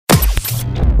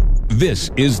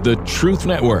This is the Truth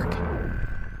Network.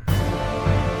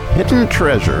 Hidden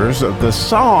treasures of the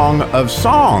Song of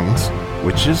Songs,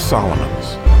 which is Solomon's.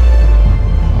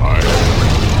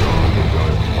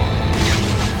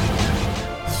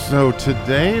 So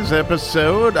today's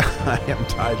episode, I am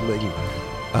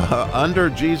titling,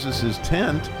 Under Jesus'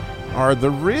 Tent Are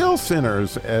the Real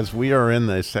Sinners, as we are in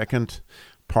the second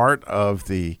part of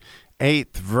the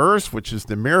 8th verse, which is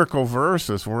the miracle verse,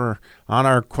 as we're on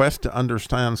our quest to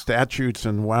understand statutes.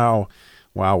 And wow,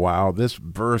 this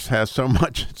verse has so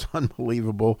much, it's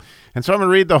unbelievable. And so I'm going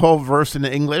to read the whole verse in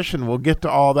English, and we'll get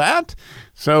to all that.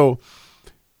 So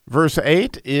verse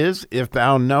 8 is, "If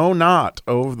thou know not,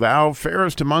 O thou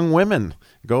fairest among women,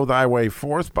 go thy way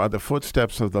forth by the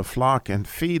footsteps of the flock, and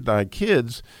feed thy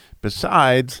kids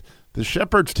besides the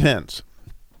shepherd's tents."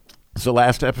 So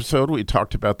last episode we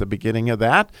talked about the beginning of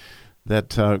that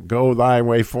go thy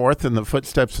way forth in the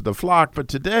footsteps of the flock. But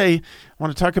today I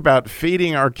want to talk about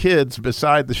feeding our kids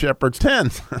beside the shepherd's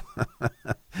tent.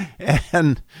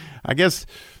 And I guess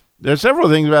there's several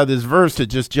things about this verse that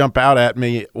just jump out at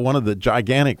me. One of the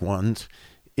gigantic ones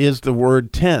is the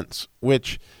word tents,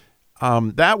 which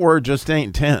that word just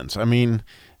ain't tense. I mean,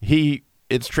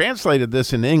 it's translated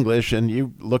this in English, and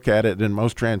you look at it in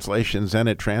most translations and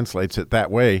it translates it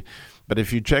that way. But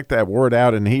if you check that word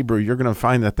out in Hebrew, you're going to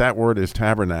find that word is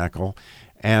tabernacle.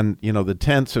 And, the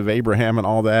tents of Abraham and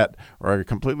all that are a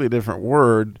completely different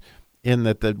word, in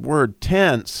that the word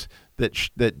tents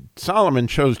that Solomon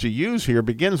chose to use here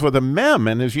begins with a mem.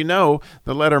 And as you know,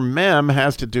 the letter mem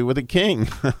has to do with a king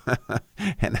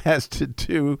and has to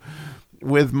do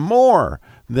with more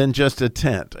than just a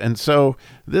tent. And so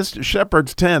this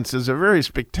shepherd's tents is a very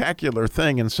spectacular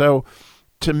thing. And so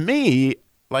to me,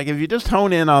 like, if you just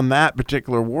hone in on that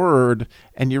particular word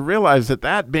and you realize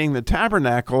that being the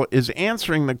tabernacle is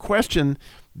answering the question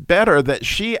better that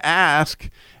she asked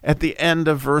at the end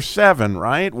of verse 7,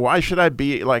 right? Why should I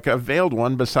be like a veiled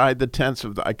one beside the tents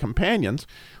of thy companions,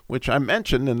 which I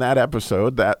mentioned in that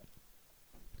episode, that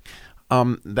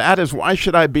is, why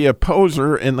should I be a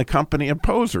poser in the company of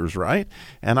posers, right?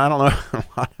 And I don't know, a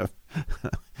lot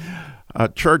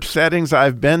of church settings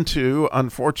I've been to,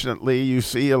 unfortunately, you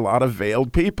see a lot of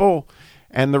veiled people,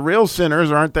 and the real sinners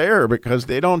aren't there because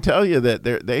they don't tell you that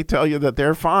they tell you that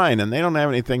they're fine and they don't have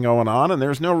anything going on and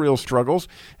there's no real struggles.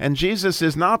 And Jesus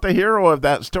is not the hero of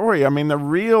that story. I mean, the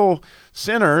real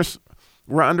sinners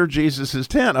were under Jesus's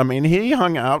tent. I mean, he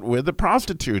hung out with the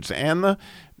prostitutes and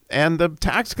the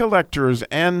tax collectors,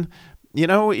 and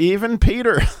even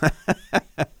Peter.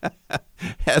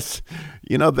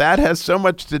 That has so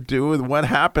much to do with what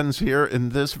happens here in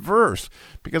this verse.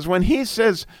 Because when he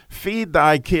says, feed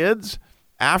thy kids,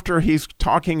 after he's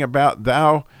talking about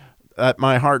thou that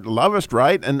my heart lovest,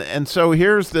 right? And so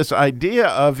here's this idea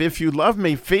of, if you love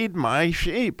me, feed my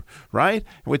sheep, right?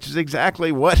 Which is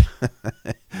exactly what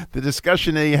the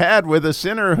discussion he had with a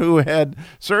sinner who had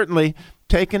certainly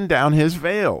taken down his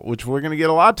veil, which we're going to get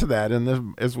a lot to that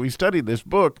as we study this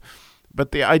book.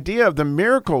 But the idea of the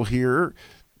miracle here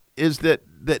is that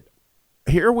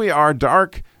here we are,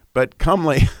 dark but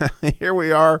comely. Here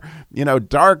we are,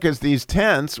 dark as these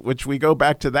tents, which we go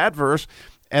back to that verse,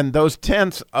 and those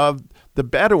tents of the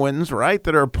Bedouins, right,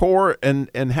 that are poor and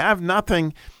have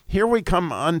nothing. Here we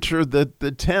come under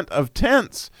the tent of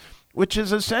tents, which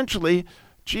is essentially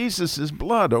Jesus's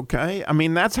blood, okay? I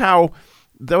mean, that's how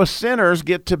those sinners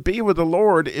get to be with the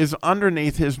Lord, is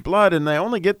underneath his blood, and they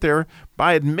only get there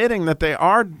by admitting that they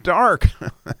are dark,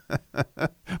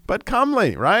 but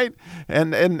comely, right?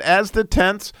 And as the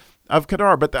tents of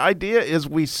Kedar. But the idea is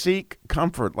we seek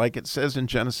comfort, like it says in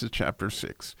Genesis chapter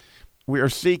 6. We are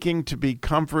seeking to be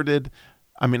comforted.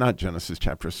 I mean, not Genesis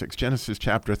chapter 6, Genesis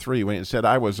chapter 3, when it said,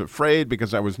 I was afraid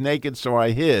because I was naked, so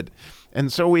I hid.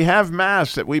 And so we have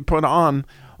masks that we put on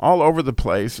all over the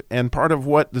place, and part of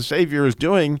what the Savior is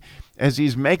doing as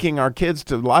he's making our kids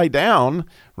to lie down,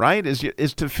 right,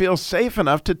 is to feel safe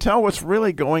enough to tell what's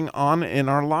really going on in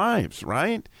our lives,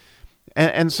 right?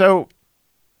 And so,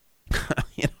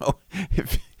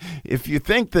 if you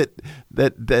think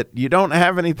that you don't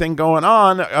have anything going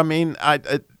on, I mean,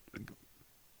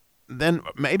 then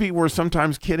maybe we're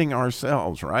sometimes kidding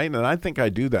ourselves, right? And I think I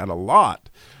do that a lot.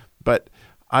 But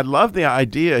I love the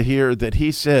idea here that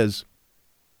he says,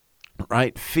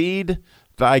 right, feed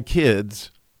thy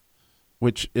kids,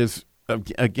 which is,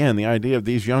 again, the idea of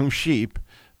these young sheep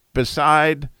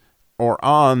beside or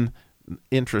on,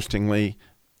 interestingly,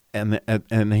 and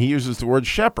he uses the word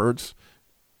shepherds,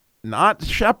 not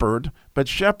shepherd, but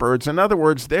shepherds. In other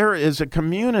words, there is a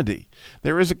community.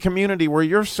 There is a community where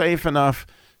you're safe enough,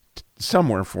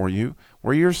 somewhere for you,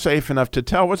 where you're safe enough to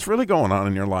tell what's really going on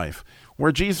in your life,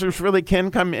 where Jesus really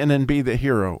can come in and be the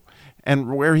hero,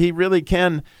 and where he really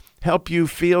can help you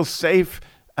feel safe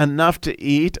enough to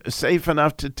eat, safe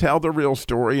enough to tell the real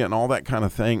story and all that kind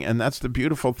of thing. And that's the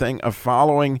beautiful thing of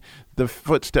following the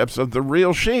footsteps of the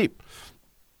real sheep.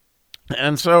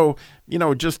 And so,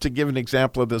 just to give an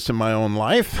example of this in my own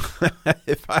life,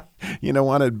 if I,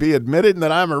 want to be admitted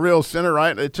that I'm a real sinner,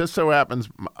 right? It just so happens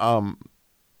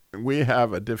we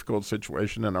have a difficult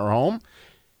situation in our home,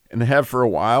 and have for a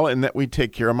while, and that we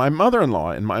take care of my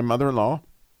mother-in-law. And my mother-in-law,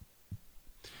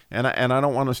 and I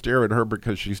don't want to stare at her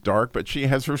because she's dark, but she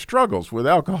has her struggles with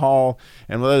alcohol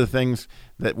and with other things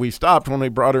that we stopped when we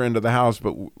brought her into the house,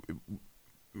 but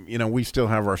we still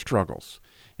have our struggles.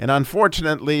 And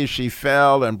unfortunately, she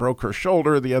fell and broke her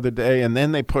shoulder the other day, and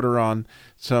then they put her on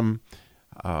some,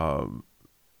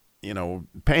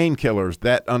 painkillers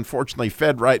that unfortunately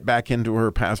fed right back into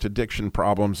her past addiction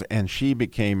problems, and she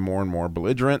became more and more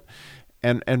belligerent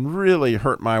and really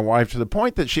hurt my wife to the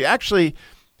point that she actually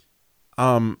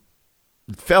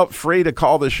felt free to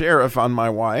call the sheriff on my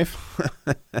wife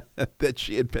that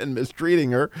she had been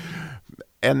mistreating her.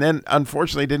 And then,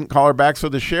 unfortunately, didn't call her back. So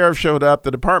the sheriff showed up. The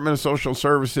Department of Social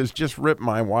Services just ripped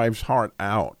my wife's heart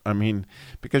out. I mean,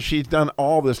 because she's done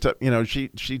all this stuff.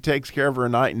 She takes care of her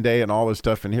night and day and all this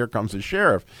stuff. And here comes the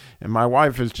sheriff. And my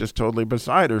wife is just totally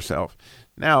beside herself.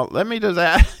 Now, let me just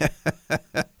add,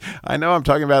 I know I'm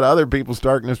talking about other people's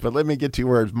darkness, but let me get to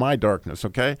where it's my darkness,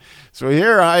 okay? So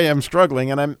here I am struggling,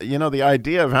 and I'm, the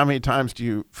idea of how many times do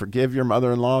you forgive your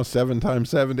mother-in-law? 7 times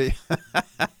 70?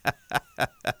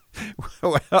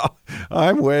 Well,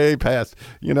 I'm way past,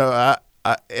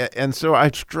 and so I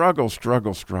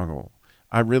struggle.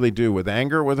 I really do with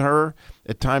anger with her.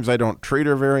 At times I don't treat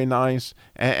her very nice,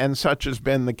 and such has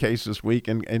been the case this week.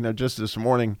 And just this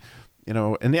morning,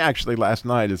 and actually last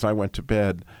night as I went to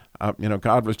bed,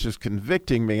 God was just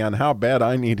convicting me on how bad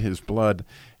I need his blood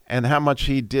and how much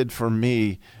he did for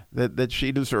me, that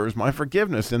she deserves my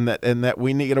forgiveness, and that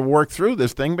we need to work through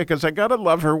this thing, because I got to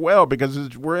love her well,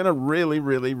 because we're in a really,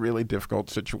 really, really difficult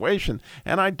situation.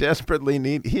 And I desperately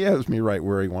need, he has me right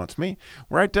where he wants me,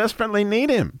 where I desperately need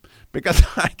him, because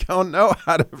I don't know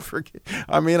how to forgive.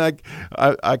 I mean,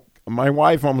 my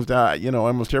wife almost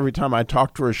every time I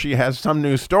talk to her, she has some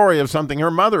new story of something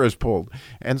her mother has pulled.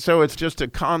 And so it's just a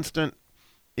constant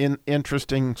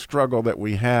interesting struggle that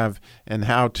we have, and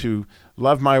how to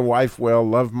love my wife well,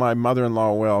 love my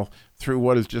mother-in-law well through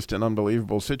what is just an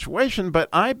unbelievable situation. But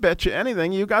I bet you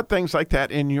anything, you got things like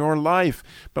that in your life.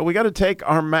 But we got to take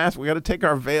our mask, we got to take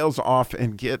our veils off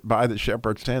and get by the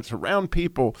shepherd's tents around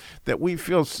people that we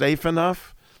feel safe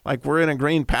enough, like we're in a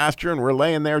green pasture and we're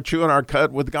laying there chewing our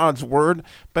cud with God's word,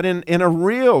 but in a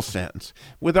real sense,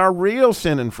 with our real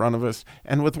sin in front of us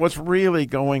and with what's really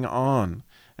going on.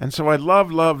 And so I love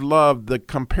the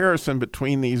comparison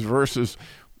between these verses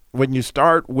when you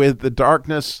start with the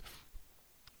darkness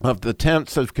of the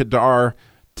tents of Kedar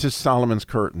to Solomon's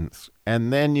curtains.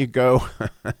 And then you go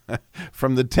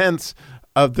from the tents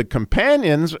of the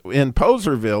companions in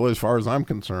Poserville, as far as I'm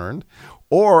concerned,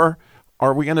 or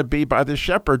are we going to be by the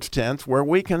shepherd's tents, where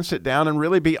we can sit down and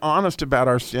really be honest about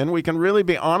our sin? We can really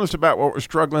be honest about what we're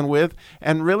struggling with,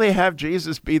 and really have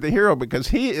Jesus be the hero, because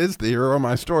he is the hero of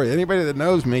my story. Anybody that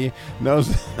knows me knows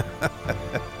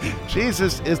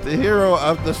Jesus is the hero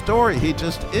of the story. He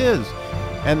just is.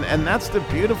 And that's the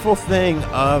beautiful thing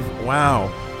of,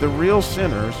 wow, the real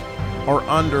sinners are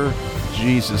under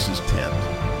Jesus' tent.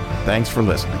 Thanks for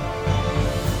listening.